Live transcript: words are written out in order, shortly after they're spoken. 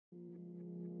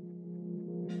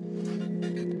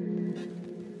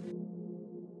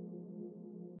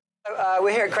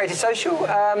we're here at Creative Social.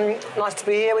 Nice to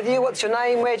be here with you. What's your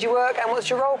name, where do you work, and what's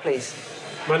your role, please?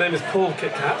 My name is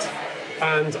Kitcatt,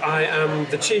 and I am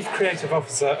the Chief Creative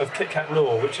Officer of Kitcatt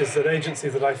Nohr, which is an agency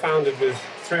that I founded with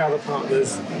 3 other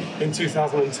partners in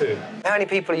 2002. How many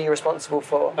people are you responsible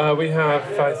for? We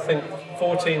have, I think,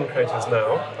 14 creators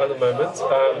now at the moment,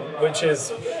 which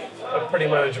is a pretty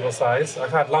manageable size.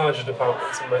 I've had larger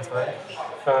departments in my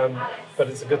time, but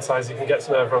it's a good size. You can get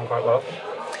to know everyone quite well.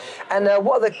 And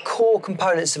what are the core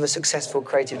components of a successful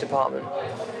creative department?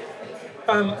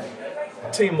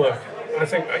 Teamwork. I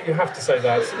think you have to say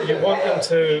that. You want them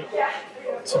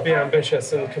to be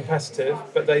ambitious and competitive,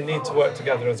 but they need to work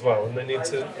together as well, and they need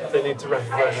to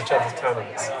recognise each other's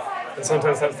talents. And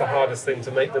sometimes that's the hardest thing,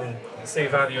 to make them see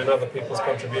value in other people's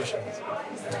contributions.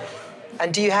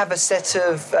 And do you have a set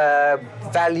of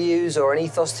values or an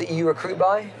ethos that you recruit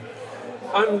by?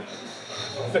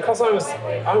 Because I was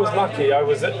lucky. I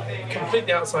was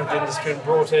completely outside the industry and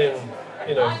brought in,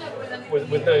 with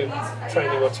no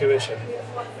training or tuition.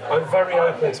 I'm very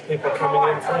open to people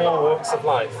coming in from all walks of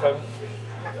life.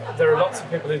 There are lots of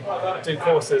people who do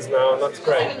courses now, and that's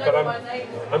great, but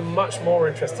I'm much more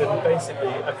interested in basically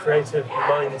a creative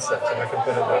mindset, if I can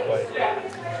put it that way.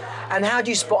 And how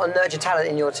do you spot and nurture talent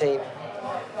in your team?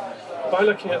 By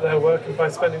looking at their work and by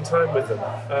spending time with them.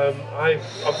 I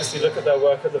obviously look at their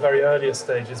work at the very earliest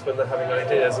stages when they're having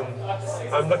ideas, and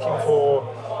I'm looking for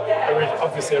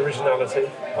obviously originality.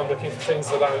 I'm looking for things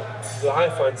that I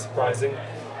find surprising.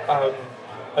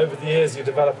 Over the years, you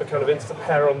develop a kind of instant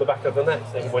hair on the back of the neck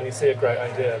thing when you see a great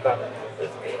idea.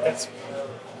 It's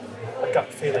a gut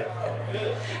feeling.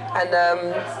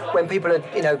 And when people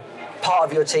are, part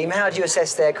of your team, how do you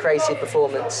assess their creative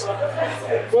performance?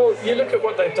 Well, you look at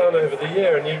what they've done over the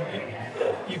year, and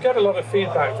you get a lot of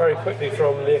feedback very quickly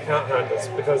from the account handlers,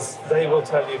 because they will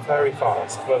tell you very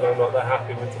fast whether or not they're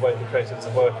happy with the way the creatives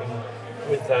are working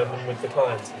with them and with the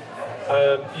clients.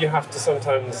 You have to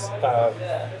sometimes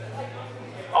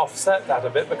offset that a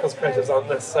bit, because creatives aren't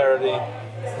necessarily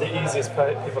the easiest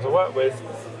people to work with,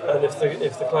 and if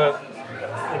the client,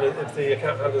 if the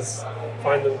account handlers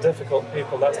find them difficult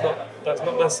people, that's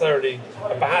not necessarily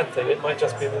a bad thing. It might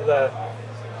just be that they're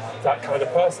that kind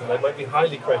of person. They might be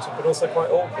highly creative, but also quite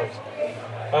awkward.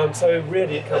 So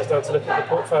really, it comes down to looking at the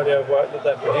portfolio of work that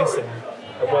they're producing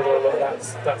and whether or not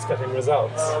that's getting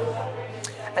results.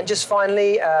 And just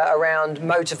finally, around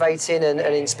motivating and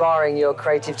inspiring your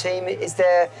creative team, is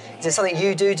there something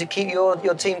you do to keep your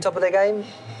team top of their game?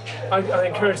 I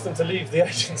encourage them to leave the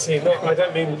agency. I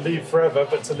don't mean leave forever,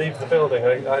 but to leave the building.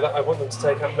 I want them to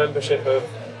take up membership of,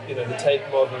 the Tate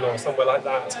Modern or somewhere like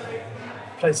that.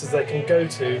 Places they can go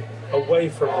to away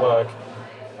from work,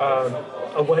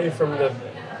 away from the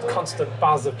constant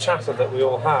buzz of chatter that we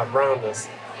all have around us,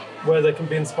 where they can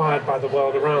be inspired by the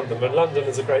world around them. And London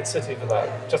is a great city for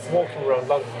that. Just walking around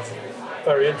London is a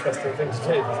very interesting thing to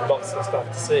do. There's lots of stuff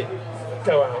to see.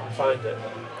 Go out and find it.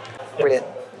 Brilliant.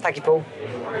 Thank you, Paul.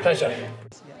 Pleasure.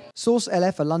 Source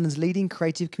LF are London's leading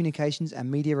creative communications and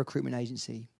media recruitment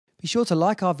agency. Be sure to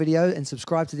like our video and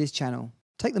subscribe to this channel.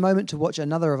 Take the moment to watch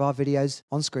another of our videos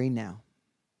on screen now.